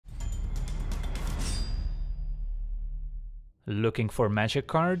Looking for Magic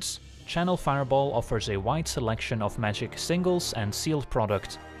cards? Channel Fireball offers a wide selection of Magic singles and sealed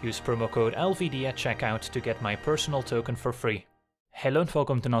product. Use promo code LVD at checkout to get my personal token for free. Hello and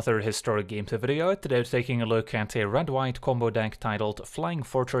welcome to another Historic Games video. Today we're taking a look at a red-white combo deck titled Flying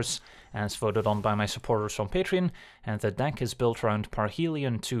Fortress, as voted on by my supporters on Patreon, and the deck is built around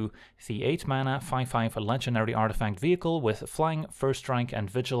Parhelion II, the 8 mana 5/5 legendary artifact vehicle with Flying, First Strike and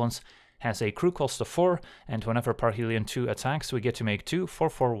Vigilance. Has a crew cost of 4, and whenever Parhelion II attacks, we get to make 2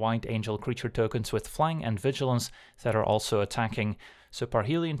 4/4 white angel creature tokens with Flying and Vigilance that are also attacking. So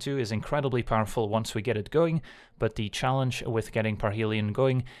Parhelion II is incredibly powerful once we get it going, but the challenge with getting Parhelion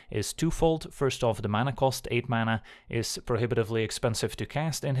going is twofold. First off, the mana cost, 8 mana, is prohibitively expensive to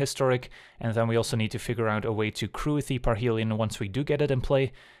cast in Historic, and then we also need to figure out a way to crew the Parhelion once we do get it in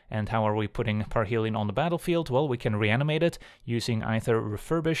play. And how are we putting Parhelion on the battlefield? Well, we can reanimate it using either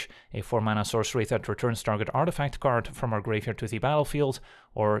Refurbish, a 4 mana sorcery that returns target artifact card from our graveyard to the battlefield,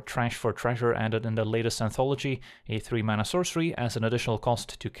 or Trash for Treasure added in the latest anthology, a 3 mana sorcery. As an additional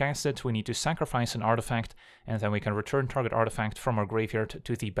cost to cast it, we need to sacrifice an artifact, and then we can return target artifact from our graveyard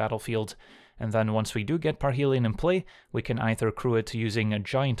to the battlefield. And then once we do get Parhelion in play, we can either crew it using a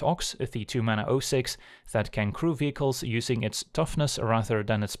Giant Ox, the 2 mana 0/6 that can crew vehicles using its toughness rather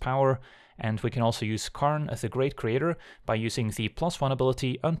than its power. And we can also use Karn, the Great Creator, by using the +1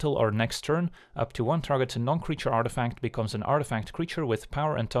 ability until our next turn. Up to 1 target non-creature artifact becomes an artifact creature with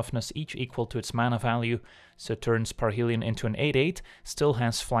power and toughness each equal to its mana value. So it turns Parhelion into an 8/8, still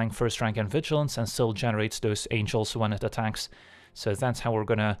has Flying, First Strike and Vigilance, and still generates those angels when it attacks. So that's how we're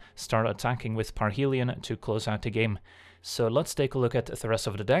gonna start attacking with Parhelion to close out the game. So let's take a look at the rest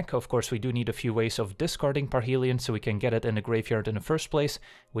of the deck. Of course, we do need a few ways of discarding Parhelion so we can get it in the graveyard in the first place,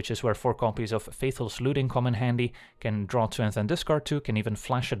 which is where 4 copies of Faithless Looting come in handy. Can draw 2 and then discard 2, can even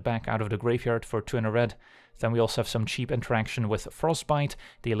flash it back out of the graveyard for 2 and a red. Then we also have some cheap interaction with Frostbite,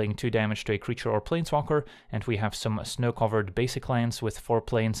 dealing 2 damage to a creature or planeswalker, and we have some snow-covered basic lands with 4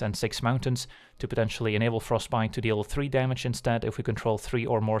 plains and 6 mountains to potentially enable Frostbite to deal 3 damage instead if we control 3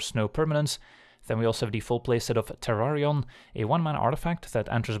 or more snow permanents. Then we also have the full playset of Terrarion, a 1 mana artifact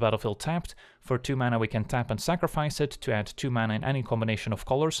that enters battlefield tapped. For 2 mana we can tap and sacrifice it to add 2 mana in any combination of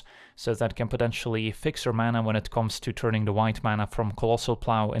colors, so that can potentially fix our mana when it comes to turning the white mana from Colossal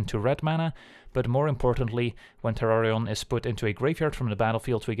Plow into red mana. But more importantly, when Terrarion is put into a graveyard from the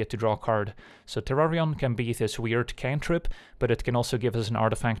battlefield, we get to draw a card. So Terrarion can be this weird cantrip, but it can also give us an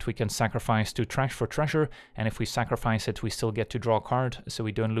artifact we can sacrifice to Trash for Treasure, and if we sacrifice it, we still get to draw a card, so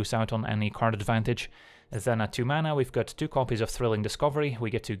we don't lose out on any card advantage. Then at 2 mana, we've got 2 copies of Thrilling Discovery. We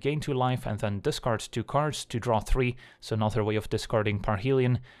get to gain 2 life and then discard 2 cards to draw 3, so another way of discarding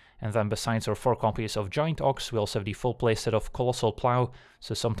Parhelion. And then besides our 4 copies of Giant Ox, we also have the full playset of Colossal Plow,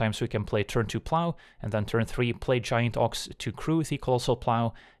 so sometimes we can play turn 2 Plow, and then turn 3 play Giant Ox to crew the Colossal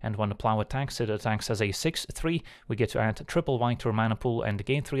Plow, and when the Plow attacks, it attacks as a 6/3, we get to add triple white to our mana pool and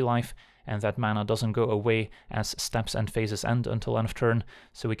gain 3 life, and that mana doesn't go away as steps and phases end until end of turn,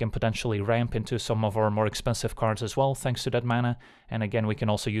 so we can potentially ramp into some of our more expensive cards as well thanks to that mana. And again, we can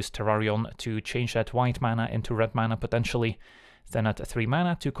also use Terrarion to change that white mana into red mana potentially. Then at 3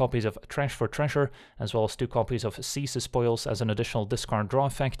 mana, 2 copies of Trash for Treasure, as well as 2 copies of Seize the Spoils as an additional discard draw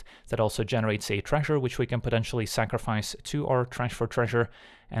effect that also generates a treasure which we can potentially sacrifice to our Trash for Treasure.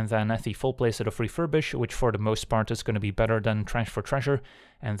 And then at the full playset of Refurbish, which for the most part is going to be better than Trash for Treasure.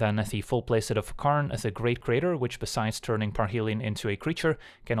 And then at the full playset of Karn as a Great Creator, which besides turning Parhelion into a creature,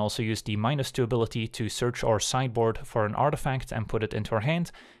 can also use the -2 ability to search our sideboard for an artifact and put it into our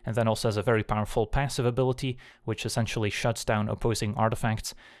hand. And then also has a very powerful passive ability, which essentially shuts down opposing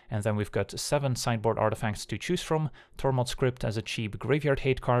artifacts. And then we've got 7 sideboard artifacts to choose from. Tormod Script as a cheap graveyard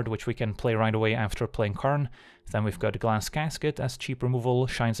hate card, which we can play right away after playing Karn. Then we've got Glass Casket as cheap removal,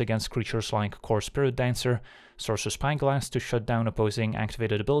 shines against creatures like Core Spirit Dancer. Sorcerer's Spyglass to shut down opposing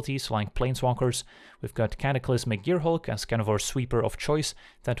activated abilities like Planeswalkers. We've got Cataclysmic Gearhulk as kind of our sweeper of choice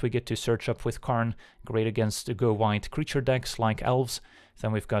that we get to search up with Karn, great against go-white creature decks like Elves.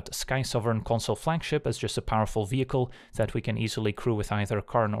 Then we've got Sky Sovereign Console Flagship as just a powerful vehicle that we can easily crew with either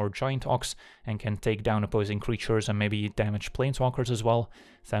Karn or Giant Ox and can take down opposing creatures and maybe damage Planeswalkers as well.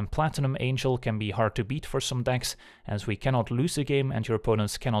 Then Platinum Angel can be hard to beat for some decks, as we cannot lose the game and your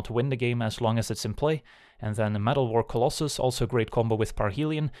opponents cannot win the game as long as it's in play. And then Metal War Colossus, also a great combo with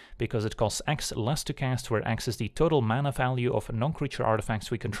Parhelion, because it costs X less to cast, where X is the total mana value of non-creature artifacts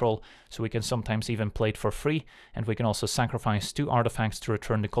we control, so we can sometimes even play it for free, and we can also sacrifice 2 artifacts to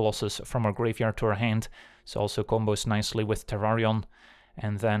return the Colossus from our graveyard to our hand, so also combos nicely with Terrarion.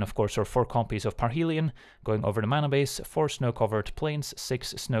 And then, of course, our 4 copies of Parhelion, going over the mana base, 4 snow-covered plains, 6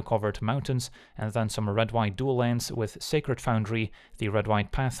 snow-covered mountains, and then some red-white dual lands with Sacred Foundry, the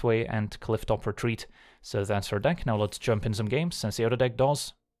red-white Pathway, and Clifftop Retreat. So that's our deck. Now let's jump in some games and see how the deck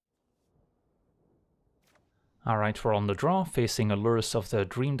does. Alright, we're on the draw, facing Allures of the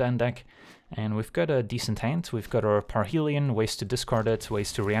Dream Den deck, and we've got a decent hand. We've got our Parhelion, ways to discard it,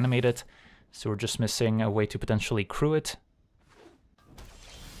 ways to reanimate it, so we're just missing a way to potentially crew it.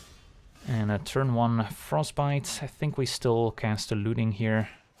 And a turn 1 Frostbite. I think we still cast a Looting here.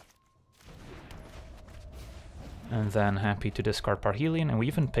 And then happy to discard Parhelion, and we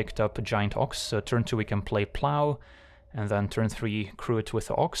even picked up a Giant Ox, so turn 2 we can play Plow, and then turn 3 crew it with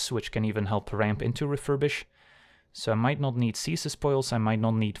the Ox, which can even help ramp into Refurbish. So I might not need Seize the Spoils, I might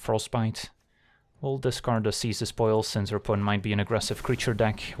not need Frostbite. We'll discard the Seize the Spoils, since our opponent might be an aggressive creature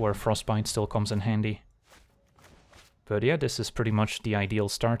deck, where Frostbite still comes in handy. But yeah, this is pretty much the ideal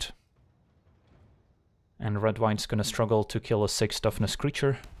start. And red-white's gonna struggle to kill a 6 toughness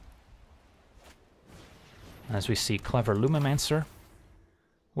creature. As we see, Clever Lumimancer.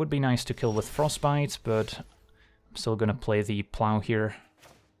 Would be nice to kill with Frostbite, but I'm still gonna play the Plow here.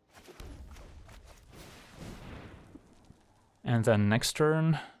 And then next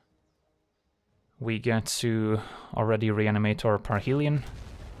turn, we get to already reanimate our Parhelion.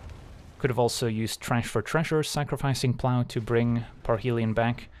 Could have also used Trash for Treasure, sacrificing Plow to bring Parhelion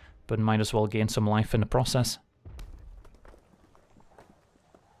back, but might as well gain some life in the process.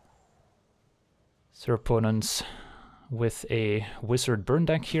 So opponents with a Wizard Burn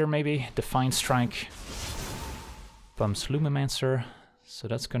deck here maybe, Defiant Strike, bumps Lumimancer, so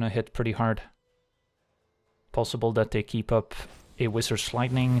that's gonna hit pretty hard. Possible that they keep up a Wizard's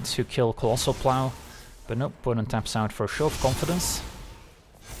Lightning to kill Colossal Plow, but nope, opponent taps out for Show of Confidence.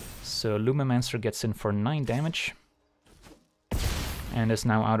 So Lumimancer gets in for 9 damage. And is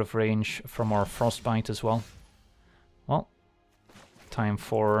now out of range from our Frostbite as well. Well, time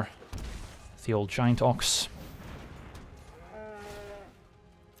for the old Giant Ox.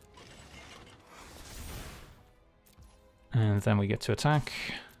 And then we get to attack.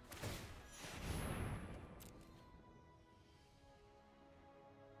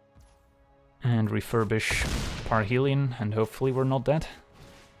 And refurbish Parhelion, and hopefully we're not dead.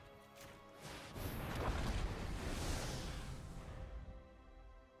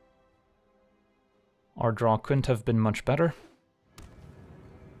 Our draw couldn't have been much better.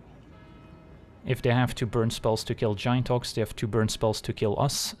 If they have 2 burn spells to kill Giant Ox, they have 2 burn spells to kill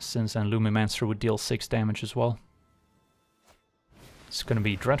us, since then Lumimancer would deal 6 damage as well. It's gonna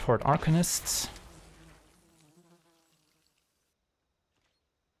be Dreadhorde Arcanists.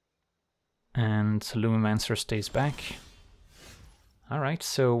 And Lumimancer stays back. Alright,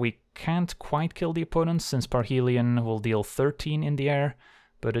 so we can't quite kill the opponent, since Parhelion will deal 13 in the air,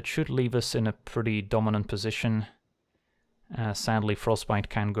 but it should leave us in a pretty dominant position. Sadly, Frostbite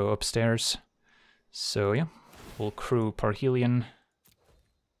can go upstairs. So yeah, we'll crew Parhelion.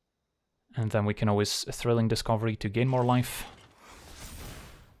 And then we can always Thrilling Discovery to gain more life.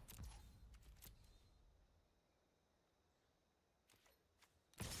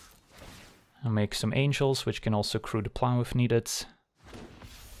 I'll make some Angels, which can also crew the Plow if needed.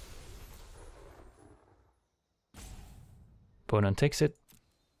 Opponent takes it.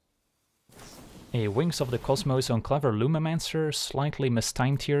 A Wings of the Cosmos on Clever Lumimancer, slightly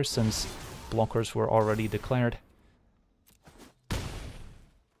mistimed here since blockers were already declared.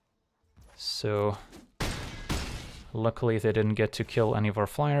 So luckily they didn't get to kill any of our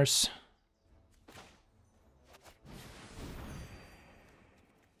flyers.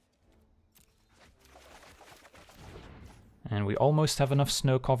 And we almost have enough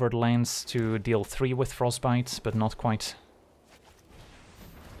snow-covered lands to deal 3 with Frostbite, but not quite.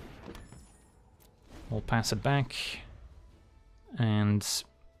 We'll pass it back. And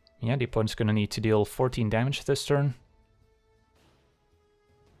yeah, the opponent's gonna need to deal 14 damage this turn.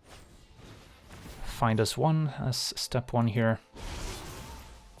 Find us 1 as step 1 here.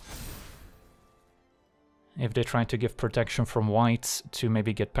 If they try to give protection from white to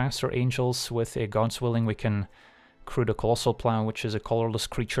maybe get past our Angels with a God's Willing, we can crew the Colossal Plow, which is a colorless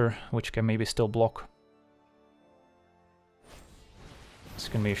creature, which can maybe still block. It's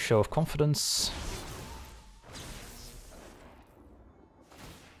gonna be a Show of Confidence.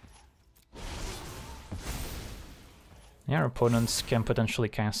 Yeah, our opponents can potentially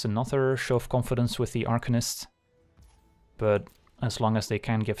cast another Show of Confidence with the Arcanist, but as long as they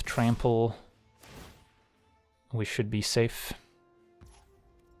can give Trample, we should be safe.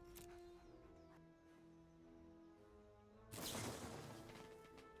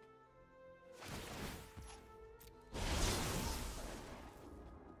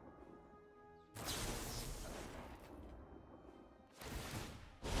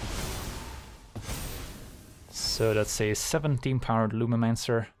 So that's a 17-powered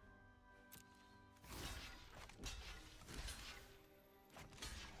Lumimancer.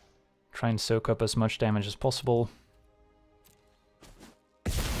 Try and soak up as much damage as possible.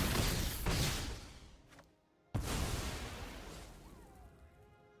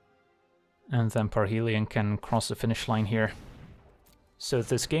 And then Parhelion can cross the finish line here. So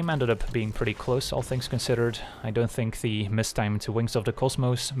this game ended up being pretty close, all things considered. I don't think the mistime to Wings of the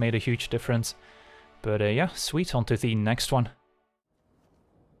Cosmos made a huge difference. But yeah, sweet, on to the next one.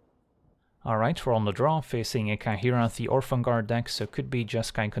 Alright, we're on the draw, facing a Kaheera, the Orphan Guard deck, so could be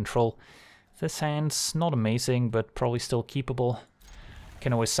Jeskai control. This hand's not amazing, but probably still keepable.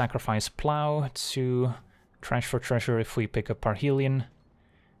 Can always sacrifice Plow to trash for treasure if we pick up Parhelion.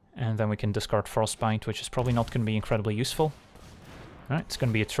 And then we can discard Frostbite, which is probably not going to be incredibly useful. Alright, it's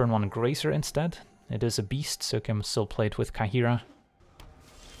going to be a turn 1 Grazer instead. It is a beast, so can still play it with Kaheera.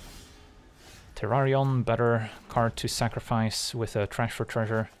 Terrarion, better card to sacrifice with a trash for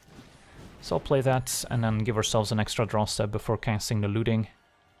treasure. So I'll play that, and then give ourselves an extra draw step before casting the looting.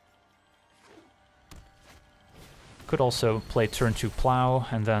 Could also play turn 2 Plow,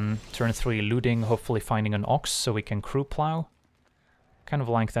 and then turn 3 looting, hopefully finding an Ox so we can crew Plow. Kind of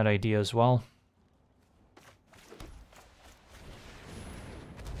like that idea as well.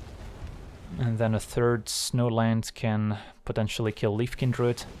 And then a third Snowland can potentially kill Leafkin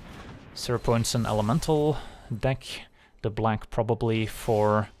Druid. So opponent's an Elemental deck, the black probably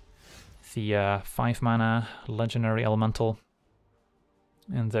for the 5 mana Legendary Elemental.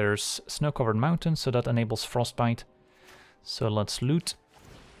 And there's Snow-Covered Mountain, so that enables Frostbite. So let's loot.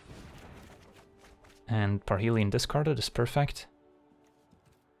 And Parhelion discarded is perfect.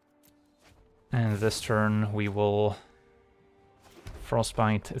 And this turn we will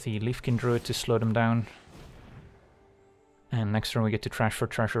Frostbite the Leafkin Druid to slow them down. And next turn we get to trash for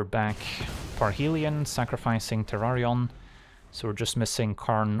treasure back Parhelion, sacrificing Terrarion. So we're just missing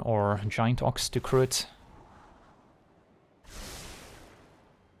Karn or Giant Ox to crew it.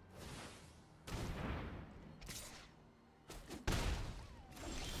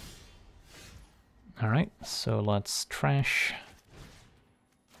 Alright, so let's trash.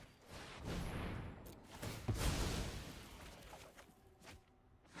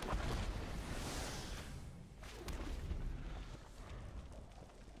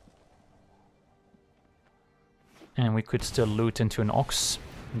 And we could still loot into an Ox.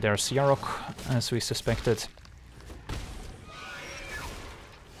 There's Yarok, as we suspected.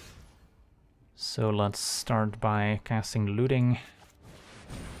 So let's start by casting looting.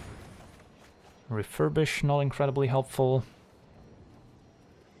 Refurbish, not incredibly helpful.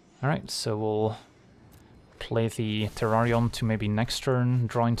 Alright, so we'll play the Terrarion to maybe next turn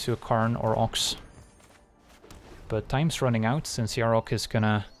draw into a Karn or Ox. But time's running out, since Yarok is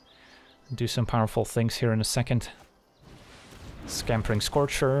gonna do some powerful things here in a second. Scampering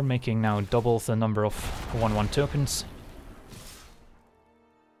Scorcher, making now double the number of 1/1 tokens.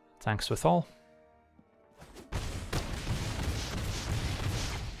 Thanks with all.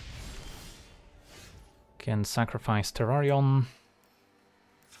 Can sacrifice Terrarion.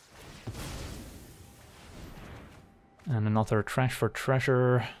 And another trash for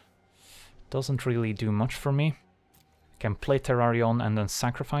treasure. Doesn't really do much for me. Can play Terrarion and then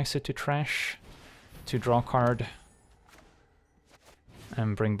sacrifice it to trash to draw a card.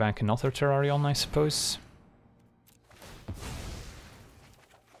 And bring back another Terrarion, I suppose.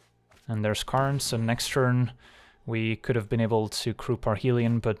 And there's Karn, so next turn we could have been able to crew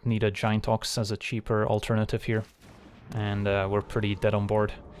Parhelion, but need a Giant Ox as a cheaper alternative here. And we're pretty dead on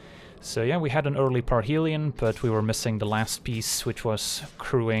board. So yeah, we had an early Parhelion, but we were missing the last piece, which was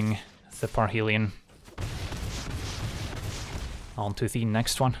crewing the Parhelion. On to the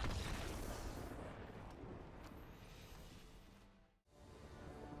next one.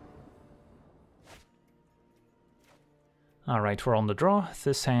 Alright, we're on the draw.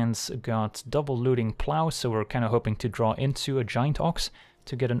 This hand's got double looting Plow, so we're kind of hoping to draw into a Giant Ox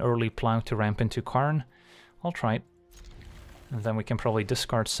to get an early Plow to ramp into Karn. I'll try it. And then we can probably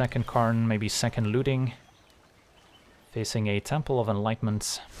discard second Karn, maybe second looting. Facing a Temple of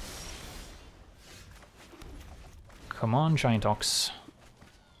Enlightenment. Come on, Giant Ox.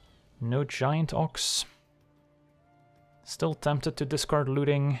 No Giant Ox. Still tempted to discard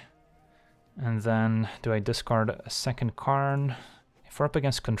looting. And then, do I discard a second Karn? If we're up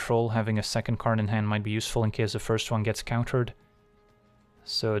against control, having a second Karn in hand might be useful in case the first one gets countered.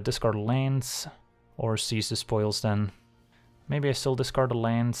 So discard lands, or seize the spoils then. Maybe I still discard the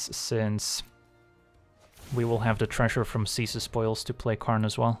lands, since we will have the treasure from seize the spoils to play Karn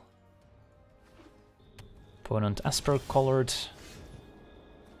as well. Opponent Esper colored.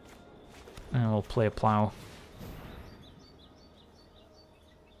 And we'll play a Plow.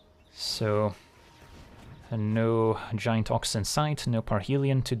 So no Giant Ox in sight, no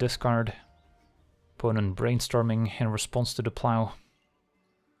Parhelion to discard. Opponent brainstorming in response to the plow.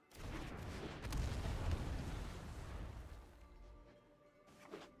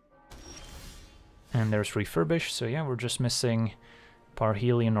 And there's Refurbish, so yeah, we're just missing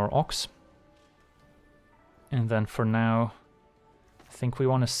Parhelion or Ox. And then for now, I think we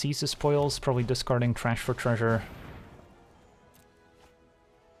want to seize the spoils, probably discarding Trash for Treasure,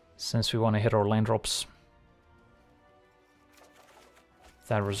 since we want to hit our land drops.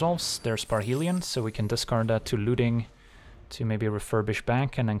 That resolves, there's Parhelion, so we can discard that to looting to maybe refurbish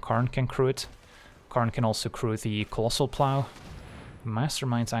back, and then Karn can crew it. Karn can also crew the Colossal Plow.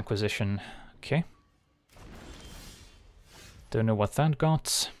 Mastermind's Acquisition, okay. Don't know what that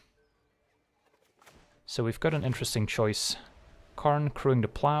got. So we've got an interesting choice. Karn crewing the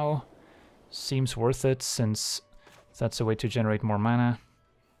Plow seems worth it, since that's a way to generate more mana.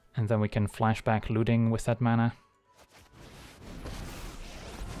 And then we can flashback looting with that mana.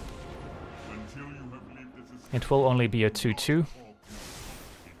 It will only be a 2/2,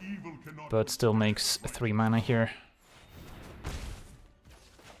 but still makes 3 mana here.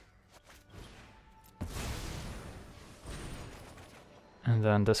 And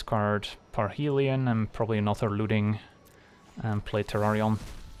then discard Parhelion and probably another looting and play Terrarion.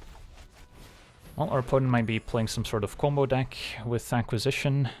 Well, our opponent might be playing some sort of combo deck with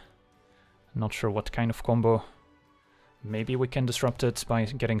Acquisition. Not sure what kind of combo. Maybe we can disrupt it by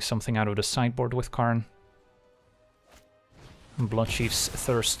getting something out of the sideboard with Karn. Bloodchief's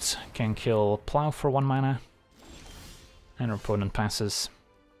Thirst can kill Plow for 1 mana. And our opponent passes.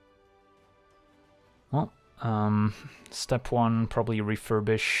 Well, step 1, probably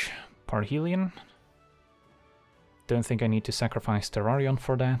refurbish Parhelion. Don't think I need to sacrifice Terrarion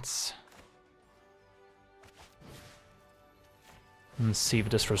for that. And see if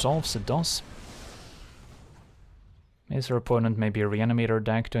this resolves. It does. Is our opponent maybe a Reanimator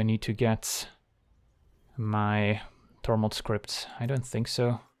deck? Do I need to get my Tormod script? I don't think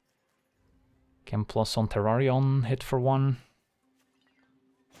so. Can plus on Terrarion hit for 1?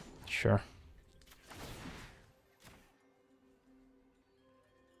 Sure.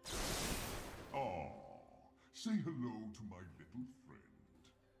 Say hello to my little friend.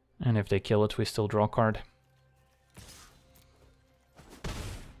 And if they kill it, we still draw a card.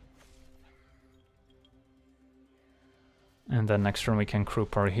 And then next turn we can crew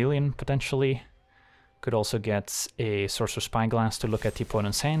Parhelion, potentially. Could also get a Sorcerer's Spyglass to look at the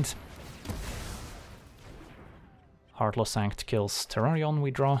opponent's hand. Heartless Act kills Terrarion,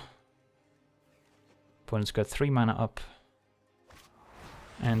 we draw. Opponent's got 3 mana up.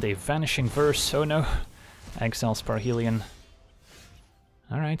 And a Vanishing Verse, oh no! Exiles Parhelion.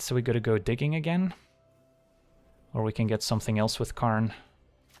 Alright, so we gotta go digging again. Or we can get something else with Karn.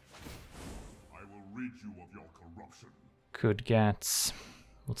 I will rid you of your corruption. Could get,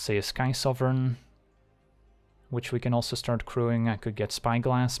 let's say, a Sky Sovereign, which we can also start crewing. I could get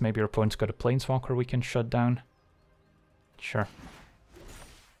Spyglass. Maybe our opponent's got a Planeswalker we can shut down. Sure.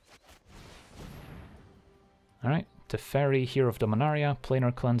 Alright, Teferi, Hero of Dominaria,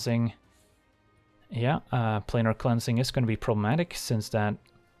 Planar Cleansing. Yeah, Planar Cleansing is going to be problematic, since that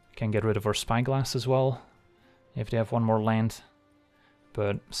can get rid of our Spyglass as well, if they have 1 more land.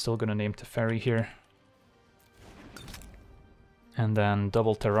 But still going to name Teferi here. And then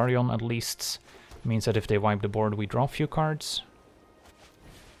double Terrarion at least means that if they wipe the board, we draw a few cards.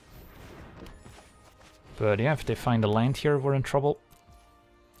 But yeah, if they find a land here, we're in trouble.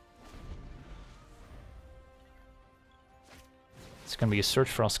 It's going to be a Search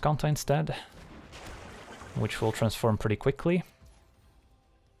for Azcanta instead, which will transform pretty quickly.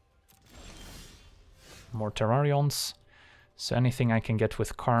 More Terrarions. So anything I can get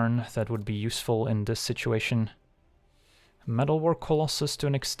with Karn that would be useful in this situation. Metalwork Colossus to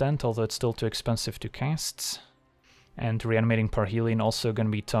an extent, although it's still too expensive to cast. And Reanimating Parhelion also going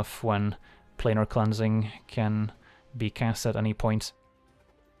to be tough when Planar Cleansing can be cast at any point.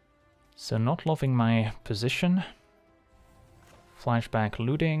 So not loving my position. Flashback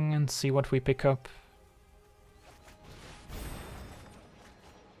looting and see what we pick up.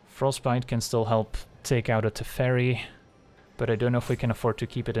 Frostbite can still help take out a Teferi, but I don't know if we can afford to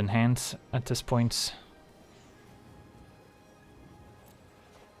keep it in hand at this point.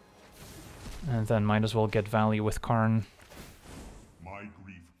 And then might as well get value with Karn.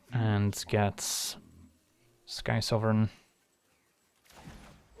 And get Sky Sovereign.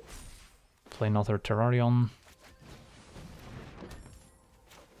 Play another Terrarion.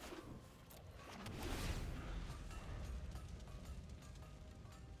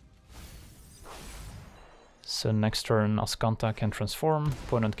 So next turn Ascanta can transform,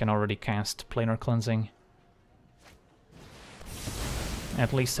 opponent can already cast Planar Cleansing.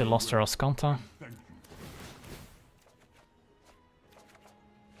 At least they lost their Ascanta.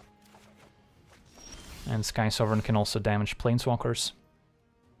 And Sky Sovereign can also damage Planeswalkers.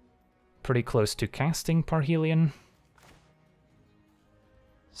 Pretty close to casting Parhelion.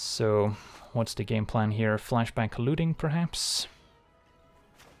 So, what's the game plan here? Flashback looting, perhaps?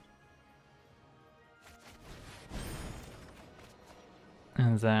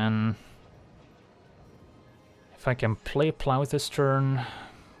 And then, if I can play Plow this turn,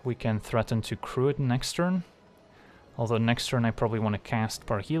 we can threaten to crew it next turn. Although next turn I probably want to cast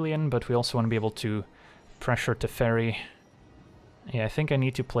Parhelion, but we also want to be able to pressure Teferi. Yeah, I think I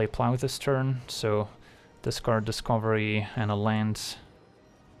need to play Plow this turn, so discard Discovery and a land.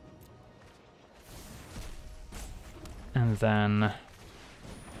 And then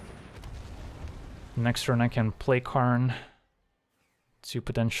next turn I can play Karn to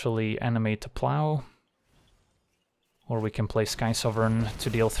potentially animate the Plow. Or we can play Sky Sovereign to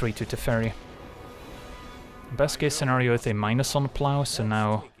deal 3 to Teferi. Best case scenario is a minus on the Plow, so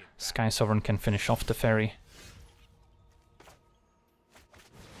now Sky Sovereign can finish off Teferi.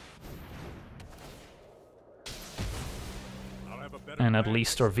 And at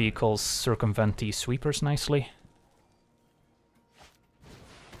least our vehicles circumvent these sweepers nicely.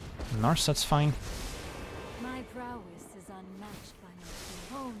 Narset's fine. My prowess is unmatched by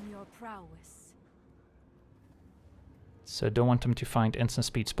my hone your prowess. So don't want them to find instant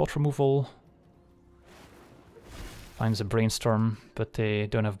speed spot removal. Finds a Brainstorm, but they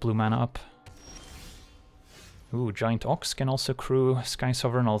don't have blue mana up. Ooh, Giant Ox can also crew Sky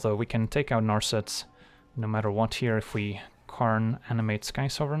Sovereign, although we can take out Narset no matter what here if we Karn animate Sky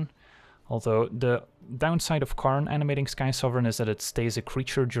Sovereign. Although the downside of Karn animating Sky Sovereign is that it stays a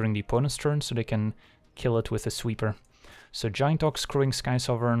creature during the opponent's turn, so they can kill it with a sweeper. So Giant Ox crewing Sky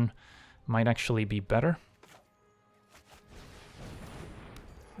Sovereign might actually be better.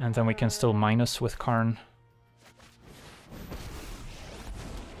 And then we can still minus with Karn.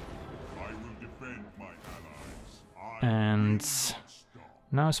 And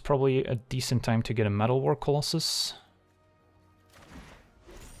now is probably a decent time to get a Metal War Colossus,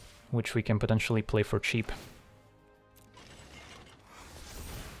 which we can potentially play for cheap.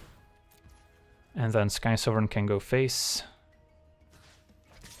 And then Sky Sovereign can go face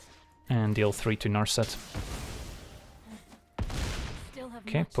and deal 3 to Narset.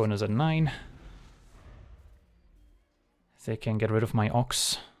 Okay, opponent's at 9. They can get rid of my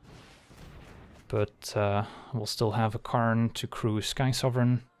Ox, but we'll still have a Karn to crew Sky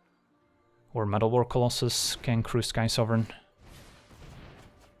Sovereign, or Metal War Colossus can crew Sky Sovereign.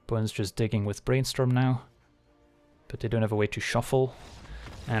 Opponent's just digging with Brainstorm now, but they don't have a way to shuffle.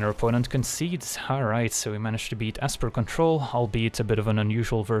 And our opponent concedes. Alright, so we managed to beat Esper Control, albeit a bit of an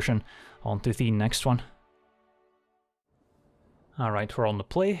unusual version. On to the next one. Alright, we're on the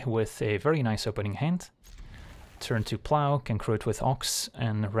play with a very nice opening hand. Turn to Plow, can crew it with Ox,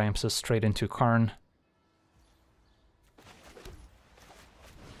 and ramps us straight into Karn.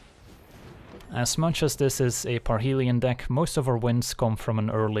 As much as this is a Parhelion deck, most of our wins come from an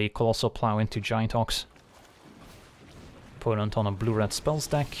early Colossal Plow into Giant Ox. Opponent on a blue-red spells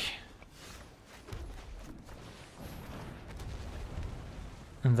deck.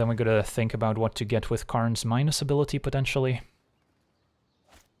 And then we gotta think about what to get with Karn's minus ability, potentially.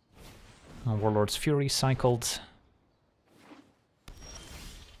 Warlord's Fury cycled.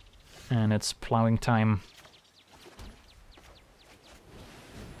 And it's plowing time.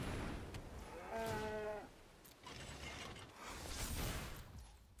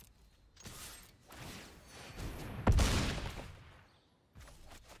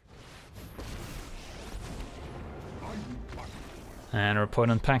 And our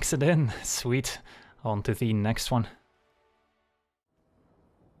opponent packs it in. Sweet. On to the next one.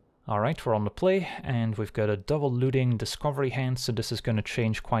 Alright, we're on the play, and we've got a double looting Discovery hand, so this is going to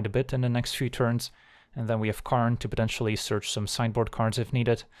change quite a bit in the next few turns. And then we have Karn to potentially search some sideboard cards if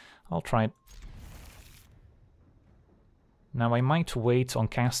needed. I'll try it. Now I might wait on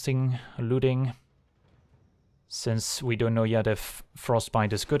casting looting, since we don't know yet if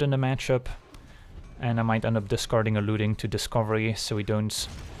Frostbite is good in the matchup. And I might end up discarding a looting to Discovery, so we don't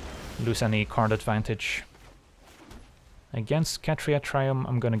lose any card advantage. Against Catria Triumph,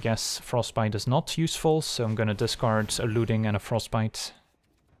 I'm gonna guess Frostbite is not useful, so I'm gonna discard a looting and a Frostbite.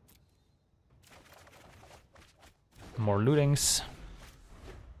 More lootings,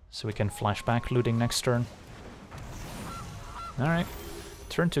 so we can flash back looting next turn. Alright,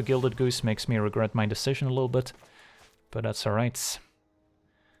 turn to Gilded Goose makes me regret my decision a little bit, but that's alright.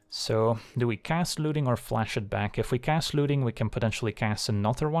 So, do we cast Looting or flash it back? If we cast Looting, we can potentially cast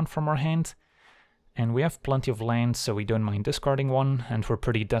another one from our hand. And we have plenty of land, so we don't mind discarding one, and we're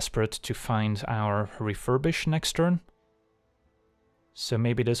pretty desperate to find our Refurbish next turn. So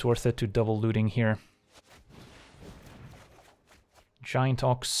maybe it is worth it to double Looting here. Giant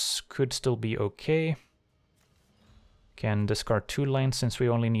Ox could still be okay. Can discard 2 lands since we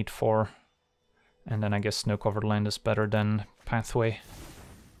only need 4. And then I guess snow-covered land is better than Pathway.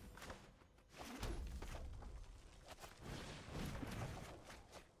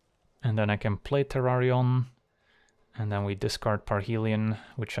 And then I can play Terrarion, and then we discard Parhelion,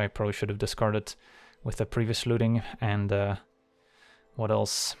 which I probably should have discarded with the previous Looting, and what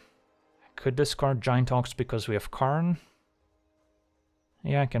else? I could discard Giant Ox because we have Karn.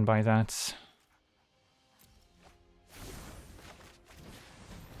 Yeah, I can buy that.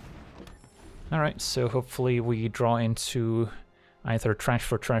 Alright, so hopefully we draw into either Trash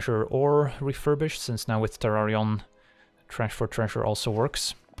for Treasure or Refurbish, since now with Terrarion, Trash for Treasure also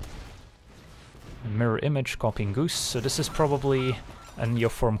works. Mirror Image, copying Goose, so this is probably a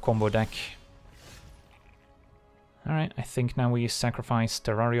Neoform combo deck. Alright, I think now we sacrifice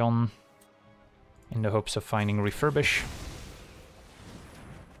Terrarion in the hopes of finding Refurbish.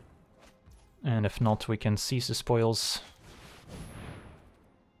 And if not, we can seize the spoils.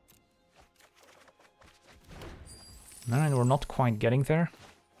 Alright, we're not quite getting there.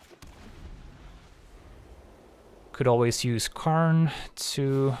 Could always use Karn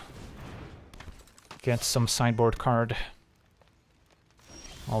to get some sideboard card.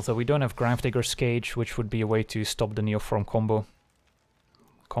 Although we don't have Gravedigger's Cage, which would be a way to stop the Neoform combo.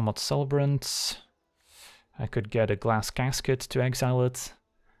 Combat Celebrant. I could get a Glass Casket to exile it.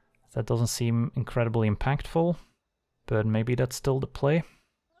 That doesn't seem incredibly impactful, but maybe that's still the play.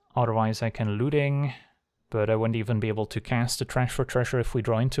 Otherwise I can Looting, but I wouldn't even be able to cast the Trash for Treasure if we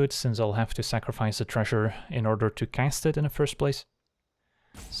draw into it, since I'll have to sacrifice the treasure in order to cast it in the first place.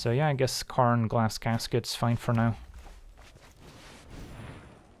 So yeah, I guess Karn Glass Casket's fine for now.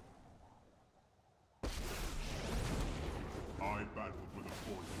 I battled with a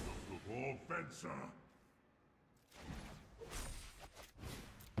poison of the ball fencer.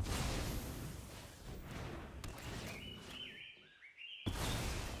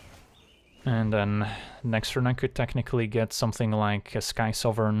 And then next turn I could technically get something like a Sky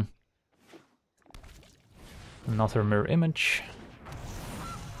Sovereign. Another Mirror Image.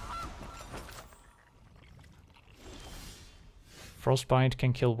 Frostbite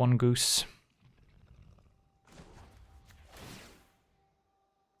can kill 1 goose.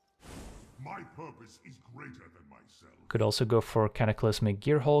 My purpose is greater than myself. Could also go for Cataclysmic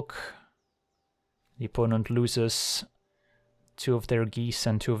Gearhulk. The opponent loses 2 of their geese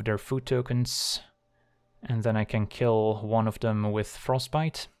and 2 of their food tokens. And then I can kill 1 of them with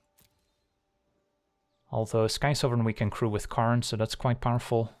Frostbite. Although Sky Sovereign we can crew with Karn, so that's quite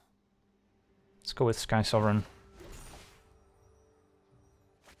powerful. Let's go with Sky Sovereign.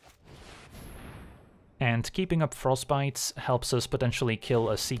 And keeping up Frostbite helps us potentially kill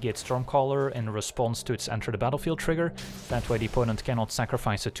a Seagate Stormcaller in response to its Enter the Battlefield trigger. That way the opponent cannot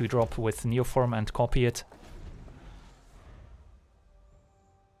sacrifice a 2-drop with Neoform and copy it.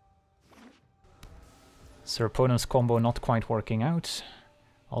 So opponent's combo not quite working out,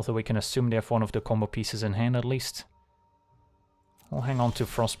 although we can assume they have one of the combo pieces in hand at least. We'll hang on to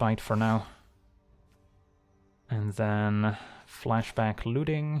Frostbite for now. And then flashback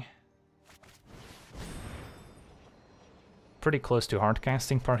Looting. Pretty close to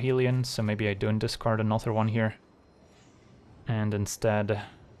hardcasting Parhelion, so maybe I don't discard another one here. And instead,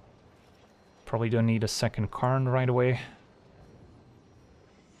 probably don't need a second Karn right away.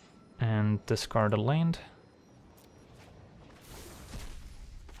 And discard a land.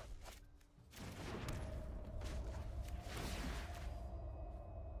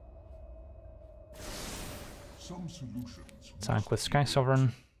 Some solutions. Attack with Sky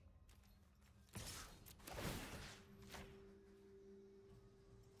Sovereign.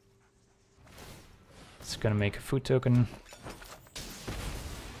 It's gonna make a food token.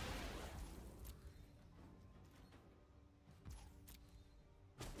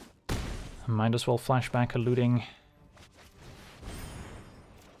 I might as well flashback a Looting.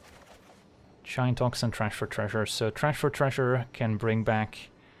 Giant Ox and Trash for Treasure. So Trash for Treasure can bring back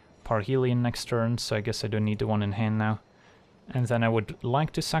Parhelion next turn, so I guess I don't need the one in hand now. And then I would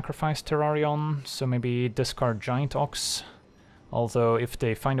like to sacrifice Terrarion, so maybe discard Giant Ox. Although if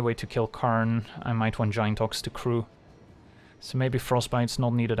they find a way to kill Karn, I might want Giant Ox to crew. So maybe Frostbite's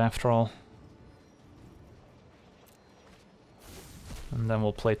not needed after all. And then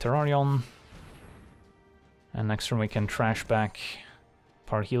we'll play Terrarion. And next turn we can trash back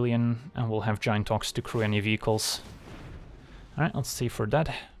Parhelion, and we'll have Giant Ox to crew any vehicles. Alright, let's see for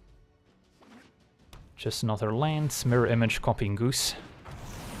that. Just another land, mirror image copying Goose.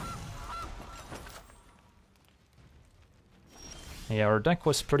 Yeah, our deck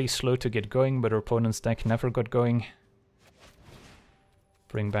was pretty slow to get going, but our opponent's deck never got going.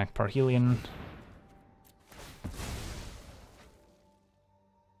 Bring back Parhelion.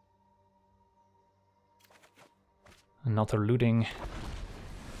 Another looting.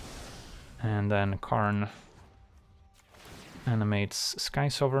 And then Karn animates Sky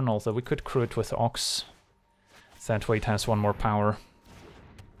Sovereign, although we could crew it with Ox. That way it has one more power.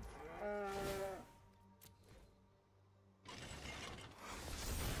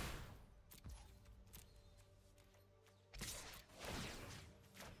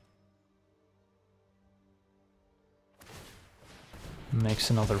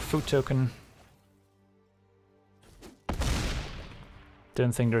 Makes another food token.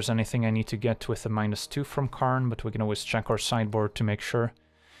 Don't think there's anything I need to get with the -2 from Karn, but we can always check our sideboard to make sure.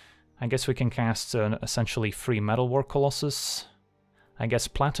 I guess we can cast an essentially free Metal War Colossus. I guess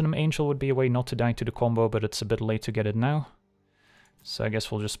Platinum Angel would be a way not to die to the combo, but it's a bit late to get it now. So I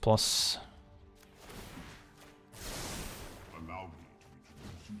guess we'll just plus. Allow me to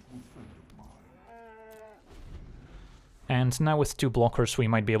introduce you to a friend of mine. And now with 2 blockers we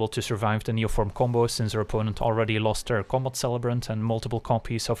might be able to survive the Neoform combo, since our opponent already lost their Combat Celebrant and multiple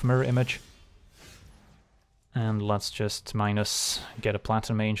copies of Mirror Image. And let's just get a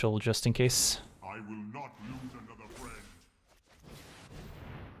Platinum Angel just in case. I will not lose another friend.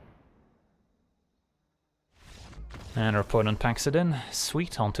 And our opponent packs it in.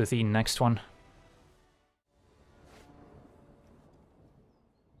 Sweet, on to the next one.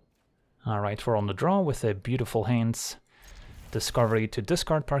 Alright, we're on the draw with a beautiful hands. Discovery to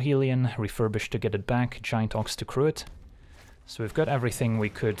discard Parhelion, Refurbish to get it back, Giant Ox to crew it. So we've got everything we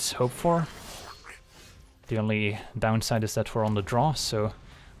could hope for. The only downside is that we're on the draw, so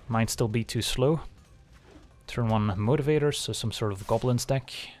might still be too slow. Turn 1 Motivators, so some sort of Goblins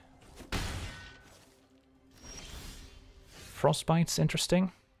deck. Frostbite's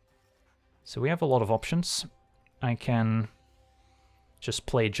interesting. So we have a lot of options. I can just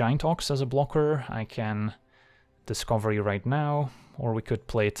play Giant Ox as a blocker, I can Discovery right now, or we could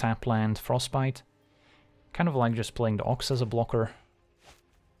play tap land Frostbite. Kind of like just playing the Ox as a blocker.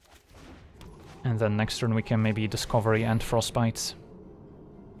 And then next turn we can maybe Discovery and Frostbite.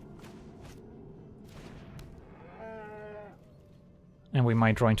 And we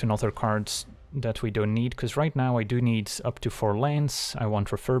might draw into another cards that we don't need, because right now I do need up to 4 lands. I want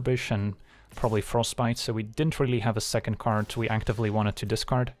Refurbish and probably Frostbite, so we didn't really have a second card we actively wanted to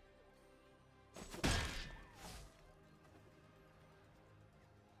discard.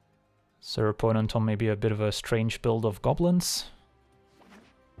 So our opponent on maybe a bit of a strange build of goblins.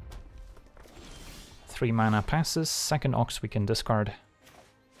 3 mana passes, second Ox we can discard.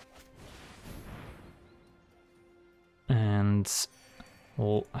 And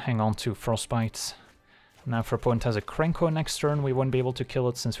we'll hang on to Frostbite. Now if our opponent has a Krenko next turn, we won't be able to kill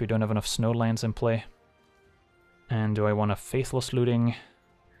it since we don't have enough snow lands in play. And do I want a Faithless Looting?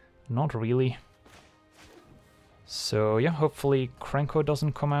 Not really. So yeah, hopefully Krenko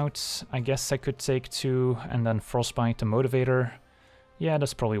doesn't come out. I guess I could take 2 and then Frostbite the Motivator. Yeah,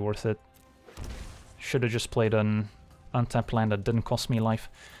 that's probably worth it. Should have just played an untapped land that didn't cost me life.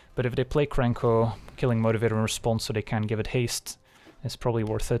 But if they play Krenko, killing Motivator in response so they can't give it haste is probably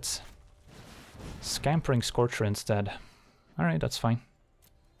worth it. Scampering Scorcher instead. Alright, that's fine.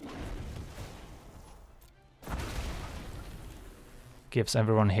 Gives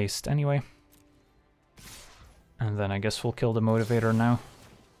everyone haste anyway. And then I guess we'll kill the Motivator now.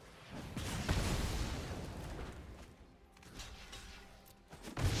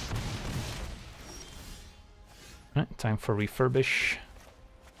 Right, time for Refurbish.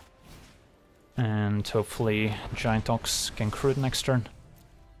 And hopefully Giant Ox can crew it next turn.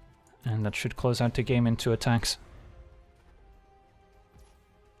 And that should close out the game in 2 attacks.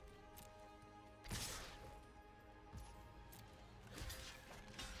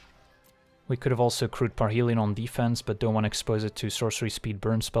 We could have also crewed Parhelion on defense, but don't want to expose it to sorcery speed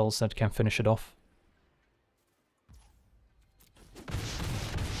burn spells that can finish it off.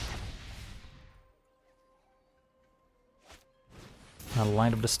 I'll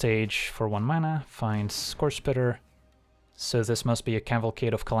light up the stage for 1 mana, find Scorch Spitter. So this must be a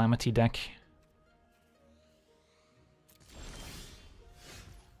Cavalcade of Calamity deck.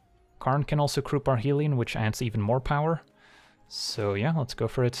 Karn can also crew Parhelion, which adds even more power. So yeah, let's go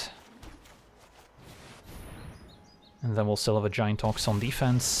for it. And then we'll still have a Giant Ox on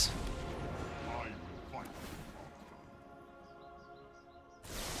defense.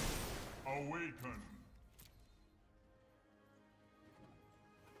 Awaken.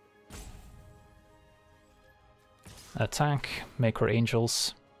 Attack, make our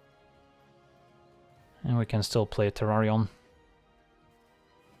angels. And we can still play Terrarion.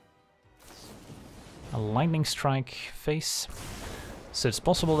 A lightning strike face. So it's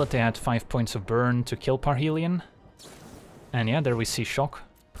possible that they had 5 points of burn to kill Parhelion. And yeah, there we see shock.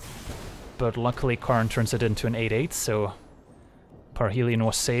 But luckily Karn turns it into an 8-8, so Parhelion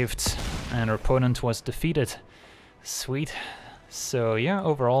was saved and our opponent was defeated. Sweet. So yeah,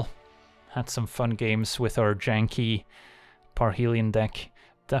 overall, had some fun games with our janky Parhelion deck.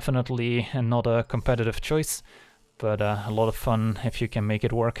 Definitely not a competitive choice, but a lot of fun if you can make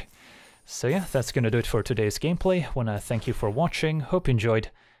it work. So yeah, that's gonna do it for today's gameplay. Wanna thank you for watching, hope you enjoyed,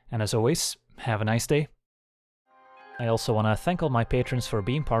 and as always, have a nice day. I also wanna thank all my patrons for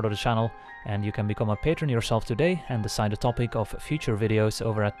being part of the channel, and you can become a patron yourself today and decide the topic of future videos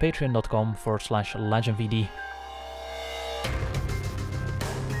over at patreon.com/LegenVD.